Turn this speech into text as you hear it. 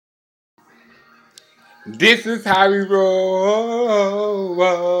This is how we roll.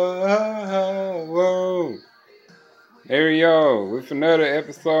 Whoa, whoa. There we go with another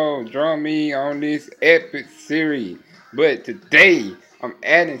episode. Join me on this epic series. But today, I'm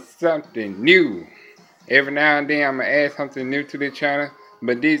adding something new. Every now and then, I'm going to add something new to the channel.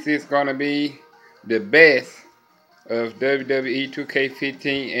 But this is going to be the best of WWE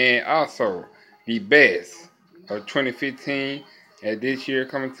 2K15 and also the best of 2015 as this year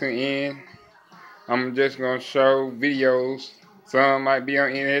coming to an end. I'm just going to show videos. Some might be on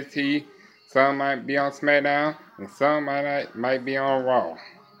NXT, some might be on SmackDown, and some might be on Raw.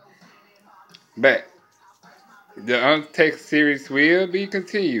 But the Undertaker series will be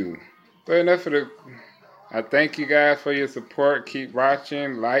continued. But enough of the... I thank you guys for your support. Keep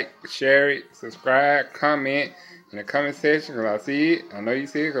watching, like, share it, subscribe, comment in the comment section because I see it. I know you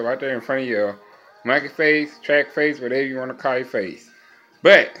see it because right there in front of your monkey face, track face, whatever you want to call your face.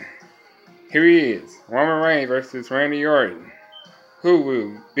 But here he is, Roman Reigns versus Randy Orton. Who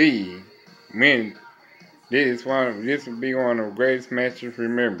will be winning? This will be one of the greatest matches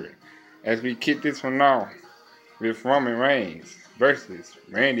remembered. As we kick this one off with Roman Reigns versus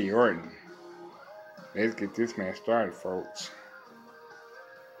Randy Orton. Let's get this match started, folks.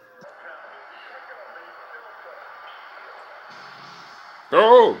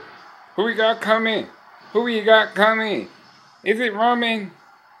 Oh, who we got coming? Who we got coming? Is it Roman?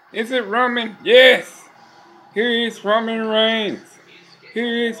 Is it Roman? Yes! Here is Roman Reigns.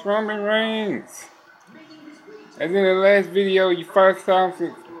 Here is Roman Reigns. As in the last video, you first saw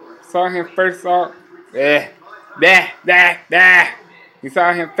him first off. You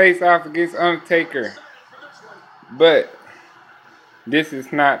saw him face off against Undertaker. But this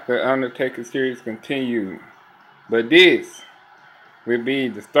is not the Undertaker series continued. But this will be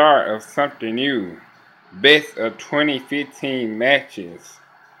the start of something new. Best of 2015 matches.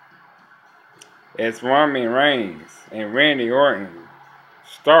 As Roman Reigns and Randy Orton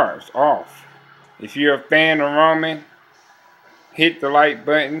starts off. If you're a fan of Roman, hit the like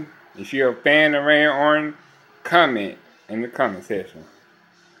button. If you're a fan of Randy Orton, comment in the comment section.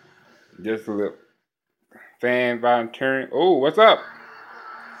 Just a little fan volunteering. Oh, what's up?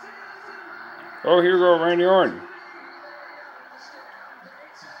 Oh, here we go, Randy Orton.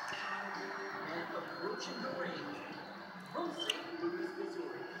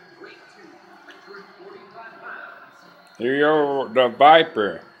 Here you go, the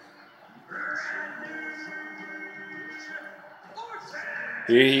Viper.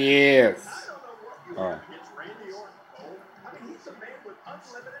 Here he is. Oh. He's a man with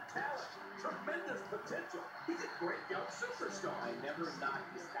unlimited talent, tremendous potential. He's a great young superstar. I never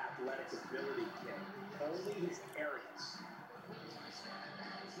knocked his athletic ability, King. Only his arrogance.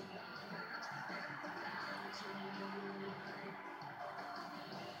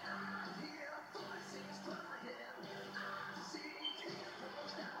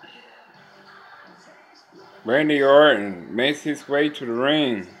 Randy Orton makes his way to the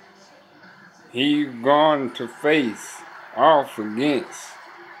ring. He's going to face off against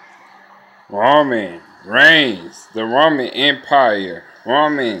Roman Reigns, the Roman Empire.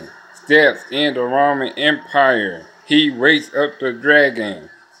 Roman steps in the Roman Empire. He wakes up the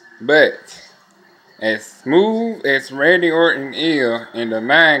dragon. But as smooth as Randy Orton is in the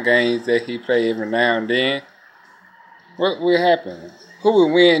mind games that he plays every now and then, what will happen? Who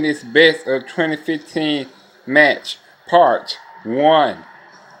will win this best of 2015 match part 1?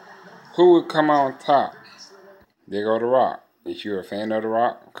 Who will come on top? There go The Rock. If you're a fan of The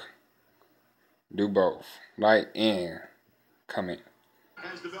Rock, do both. Like and comment.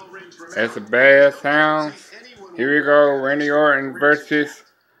 That's a bad sound. Here we go. Randy Orton versus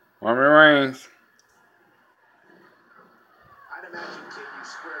Roman Reigns. I'd imagine you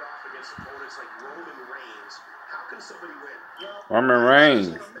squared off against opponents like Roman Reigns. How can somebody win? Roman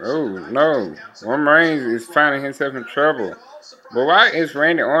Reigns. Oh no. Roman Reigns is finding himself in trouble. But why is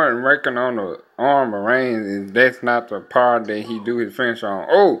Randy Orton working on the arm of Reigns if that's not the part that he do his finish on?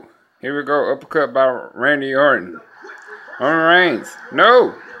 Oh, here we go. Uppercut by Randy Orton. Roman Reigns.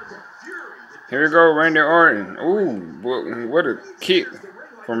 No. Here we go, Randy Orton. Ooh, what a kick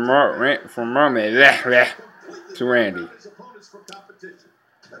from Roman to Randy.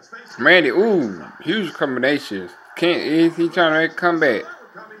 Randy, ooh, huge combinations. Is he trying to make a comeback?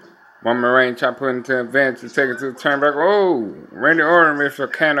 Roman Reigns trying to put into advantage to take it to the turnbuckle. Oh, Randy Orton with a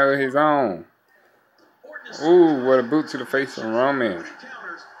counter of his own. Ooh, what a boot to the face of Roman.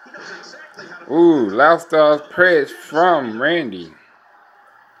 Ooh, Loudstars press from Randy.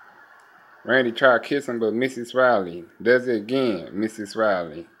 Randy tried to kiss him, but Mrs. Riley does it again. Mrs.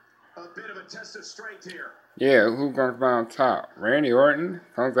 Riley. A bit of a test of strength here. Yeah, who's going to come on top? Randy Orton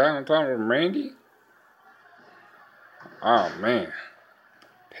comes out on top of Randy? Oh man.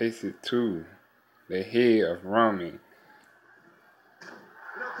 Takes it to the head of Roman.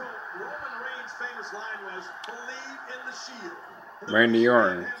 Randy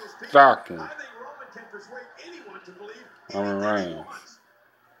Orton stalking Roman Reigns.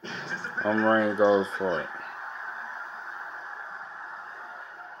 Roman Reigns goes for it.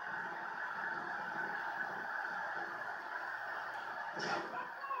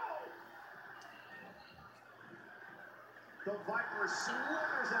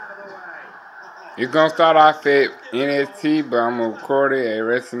 It's gonna start off at NXT, but I'm gonna record it at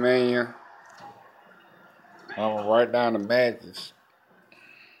WrestleMania. I'm gonna write down the matches.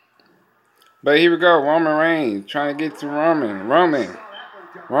 But here we go, Roman Reigns trying to get to Roman.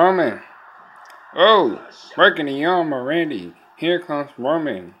 Roman. Oh, working the arm of Randy. Here comes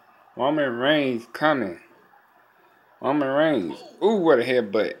Roman. Roman Reigns coming. Roman Reigns. Ooh, what a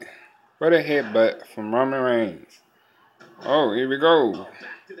headbutt. What a headbutt from Roman Reigns. Oh, here we go.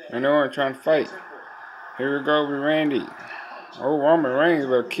 And they're trying to fight. Here we go with Randy. Oh, Roman Reigns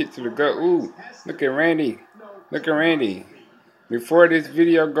will kick to the gut. Ooh, look at Randy. Look at Randy. Before this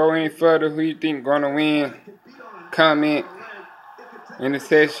video go any further, who you think gonna win? Comment in the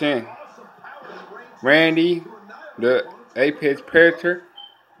section. Randy, the Apex Predator,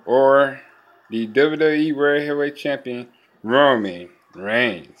 or the WWE World Heavyweight Champion, Roman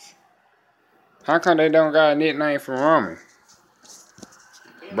Reigns. How come they don't got a nickname for Roman?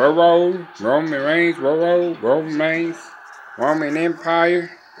 Roman Reigns, Roman Reigns, Roman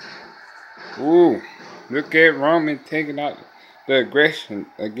Empire. Ooh, look at Roman taking out the aggression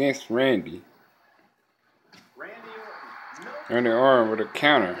against Randy. Randy Orton with a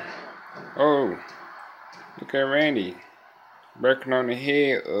counter. Oh, look at Randy breaking on the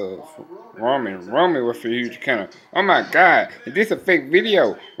head of Roman. Roman with a huge counter. Oh my God, is this a fake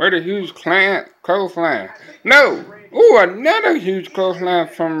video? Where the huge clothesline? No! Ooh, another huge clothesline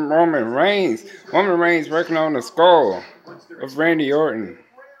from Roman Reigns. Roman Reigns working on the skull of Randy Orton.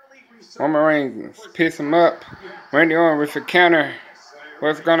 Roman Reigns piss him up. Randy Orton with a counter.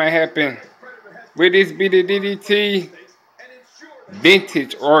 What's gonna happen? Will this be the DDT?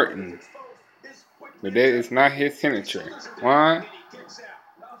 Vintage Orton. But that is not his signature. One.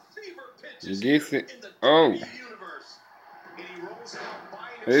 He gets it. Oh.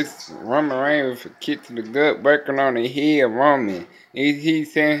 This Roman Reigns with a kick to the gut, working on the head of Roman. He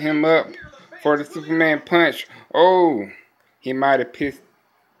setting him up for the Superman punch. Oh. He might have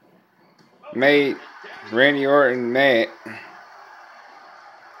made Randy Orton mad.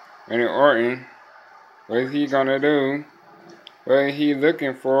 Randy Orton. What is he gonna do? What is he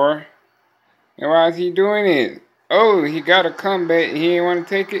looking for? And why is he doing it? Oh, he got a comeback. He ain't want to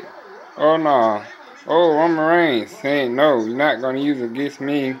take it? Oh, no. Oh, Roman Reigns saying, no, you're not going to use it against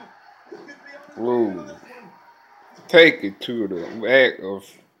me. Ooh. Take it to the back of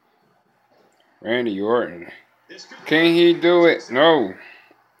Randy Orton. Can he do it? No.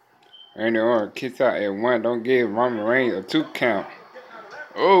 Randy Orton kicks out at one. Don't give Roman Reigns a 2 count.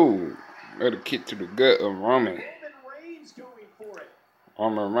 Oh, let a kick to the gut of Roman.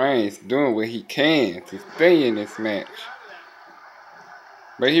 Roman Reigns doing what he can to stay in this match.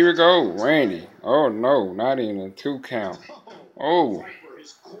 But here we go, Randy. Oh no, not even a 2 count. Oh,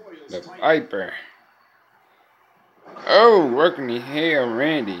 the Viper. Oh, working the hell,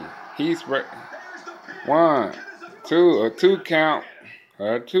 Randy. He's 1, 2, a 2 count.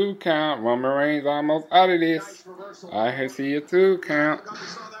 A 2 count. Roman Reigns almost out of this. I see a 2 count.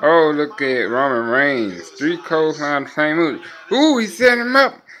 Oh, look at Roman Reigns. 3 clothesline, same move. Ooh, he set him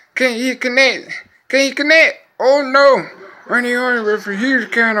up. Can he connect? Can he connect? Oh no. Randy Orton with a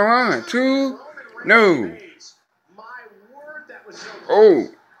huge counter. 1, 2. No. Oh.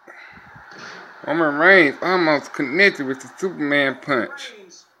 Roman Reigns almost connected with the Superman punch.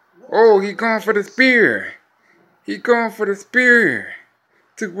 Oh, he going for the spear. He going for the spear.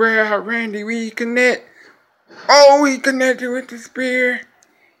 To wear out Randy. Will he connect? Oh, he connected with the spear.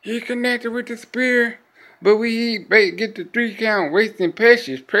 He connected with the spear. But will he get the 3 count? Wasting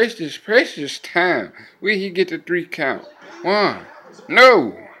precious time. Will he get the 3 count? 1.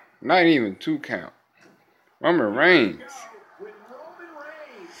 No. Not even 2 count. Roman Reigns.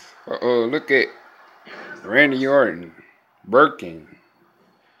 Uh-oh, look at Randy Orton. Birkin.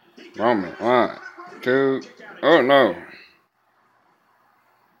 Roman. 1, 2. Oh no.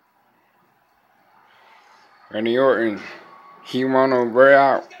 Randy Orton. He wanna wear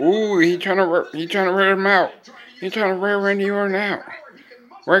out. Ooh, he trying to wear him out. He trying to wear Randy Orton out.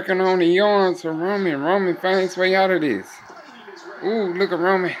 Working on the arms of Roman. Roman finds his way out of this. Ooh, look at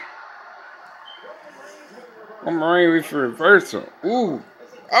Roman. Roman Reigns with a reversal. Ooh.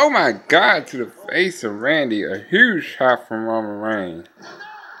 Oh my God, to the face of Randy. A huge shot from Roman Reigns.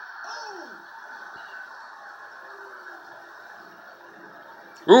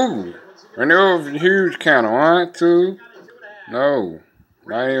 Ooh. And it was a huge count. 1, 2. No.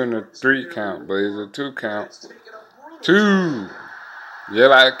 Not even a 3 count, but it's a 2 count. 2. Yeah,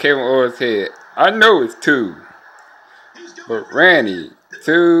 like Kevin Owens said. I know it's 2. But Randy,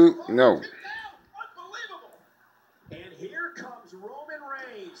 2, no.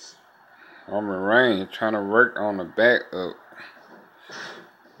 Roman Reigns trying to work on the back of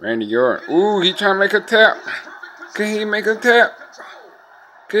Randy Orton. Ooh, he trying to make a tap. Can he make a tap?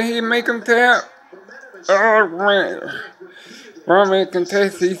 Can he make him tap? Oh, man. Roman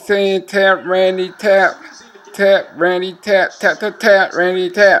contest, he's saying tap, Randy, tap. Tap, Randy, tap. Tap, tap, tap, Randy,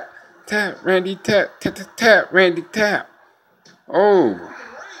 tap. Tap, Randy, tap. Tap, tap, tap, Randy, tap. Oh,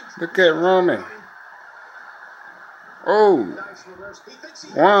 look at Roman. Oh,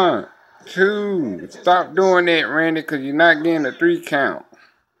 1, 2. Stop doing that, Randy, because you're not getting a 3 count.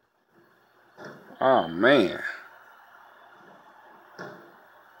 Oh, man.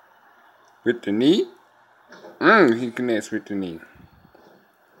 With the knee? He connects with the knee.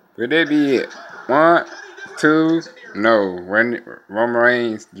 Would that be it? 1, 2. No, Roman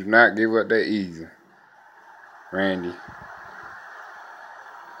Reigns do not give up that easy. Randy.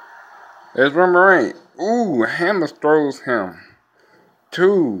 There's Roman Reigns. Ooh, Hammer throws him.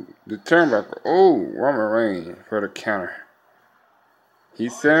 2, the turnbuckle. Oh, Roman Reigns for the counter. He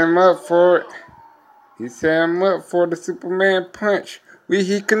set him up for it. He set him up for the Superman punch. Will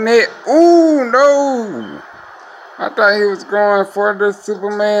he connect? Ooh, no. I thought he was going for the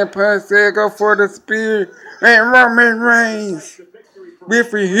Superman punch. Said go for the spear. And Roman Reigns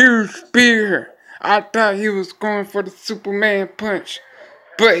with a huge spear. I thought he was going for the Superman punch.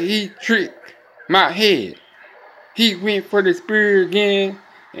 But he tricked my head. He went for the spear again.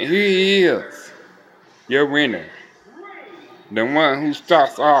 And here he is. Your winner. The one who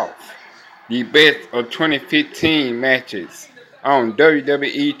starts off the best of 2015 matches on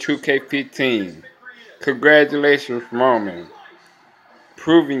WWE 2K15. Congratulations, Roman.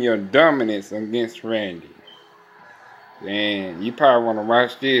 Proving your dominance against Randy. And you probably want to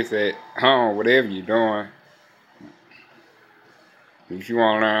watch this at home, whatever you're doing. If you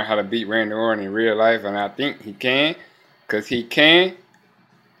want to learn how to beat Randy Orton in real life, and I think he can, because he can,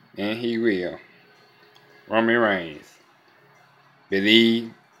 and he will. Roman Reigns.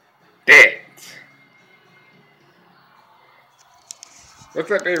 Believe that. What's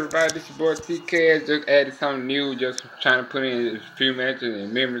up, everybody? This your boy TK. Just added something new. Just trying to put in a few matches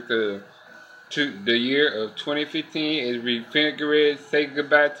in memory to the year of 2015 as we finna say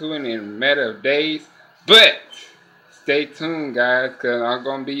goodbye to it in a matter of days. But stay tuned, guys, because I'm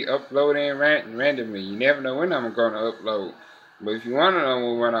going to be uploading randomly. You never know when I'm going to upload. But if you want to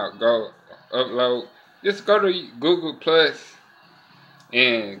know when I go upload, just go to Google Plus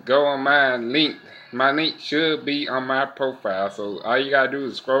and go on my link. My link should be on my profile. So all you got to do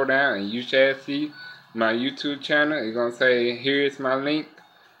is scroll down and you shall see my YouTube channel. It's going to say, here's my link.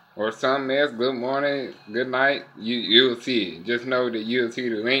 Or something else, good morning, good night, you'll see it. Just know that you'll see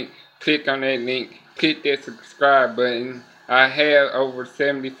the link. Click on that link, click that subscribe button. I have over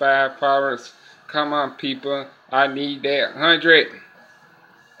 75 followers. Come on, people, I need that 100.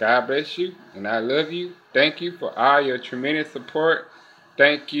 God bless you, and I love you. Thank you for all your tremendous support.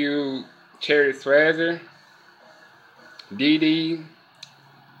 Thank you, Cherry Swazzer, Dee,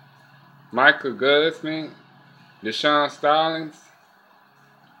 Michael Guzman, Deshaun Stallings.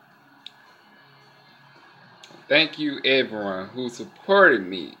 Thank you, everyone who supported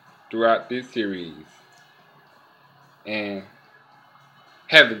me throughout this series. And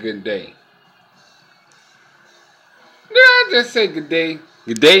have a good day. Did I just say good day?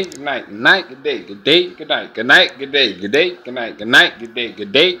 Good day, good night, good night, good day, good day, good night, good night, good day, good day, good night, good night, good day,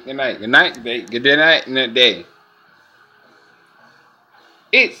 good day, good night, good night, good day, good night, and good day.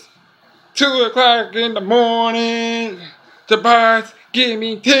 It's 2 o'clock in the morning. The boss give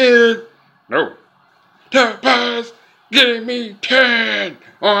me 10. No. The boss give me 10,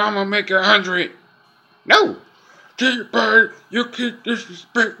 or I'm gonna make 100. No. T-Bird, you keep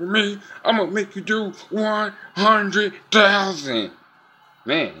disrespecting me, I'm gonna make you do 100,000.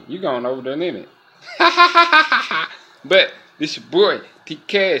 Man, you going over the limit. But this your boy T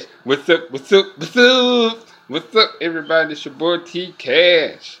Cash. What's up? What's up? What's up? What's up, everybody? This your boy T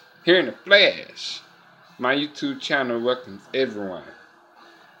Cash here in the flash. My YouTube channel welcomes everyone.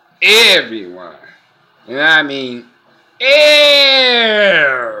 Everyone. And I mean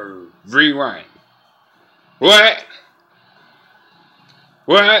everyone. What?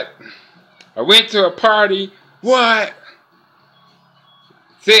 What? I went to a party. What?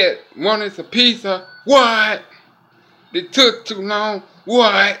 Said wanted some pizza. What? It took too long.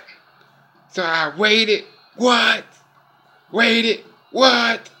 What? So I waited. What? Waited.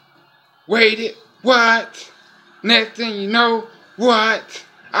 What? Waited. What? Next thing you know, what?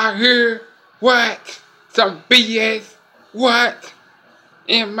 I hear what? Some BS. What?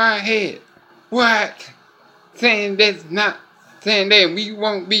 In my head. What? Saying that we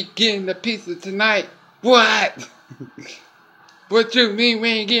won't be getting the pizza tonight. What? What you mean we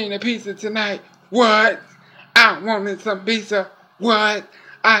ain't getting the pizza tonight? What? I wanted some pizza. What?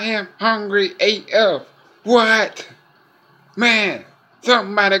 I am hungry AF. What? Man,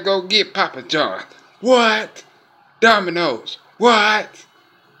 somebody go get Papa John's. What? Domino's. What?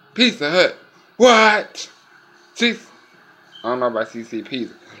 Pizza Hut. What? I don't know about CC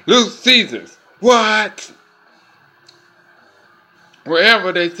Pizza. Little Caesars. What?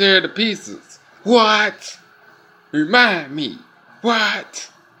 Wherever they sell the pizzas. What? Remind me.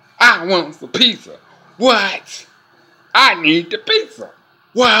 What? I want some pizza. What? I need the pizza.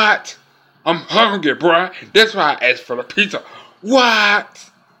 What? I'm hungry, bruh. That's why I asked for the pizza. What?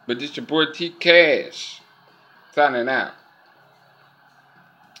 But this your boy T Cash. Signing out.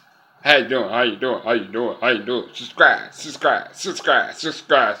 How you doing? How you doing? How you doing? How you doing? Subscribe, subscribe, subscribe,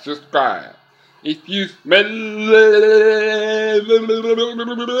 subscribe, subscribe. If you smell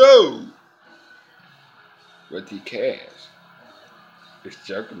what T Cash is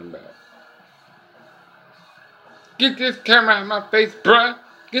joking about. Get this camera out of my face, bruh.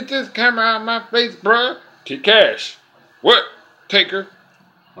 Get this camera out of my face, bruh. T Cash. What? Taker.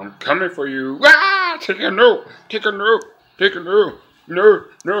 I'm coming for you. Ah! Take a no. Take a no. Take a no. No,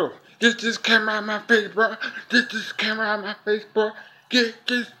 no. Get this camera out of my face, bro. Get this camera out of my face, bro. Get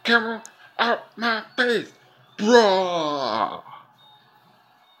this camera out my face, bro.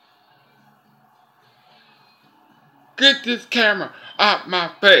 Get this camera out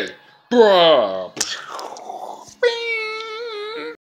my face, bro.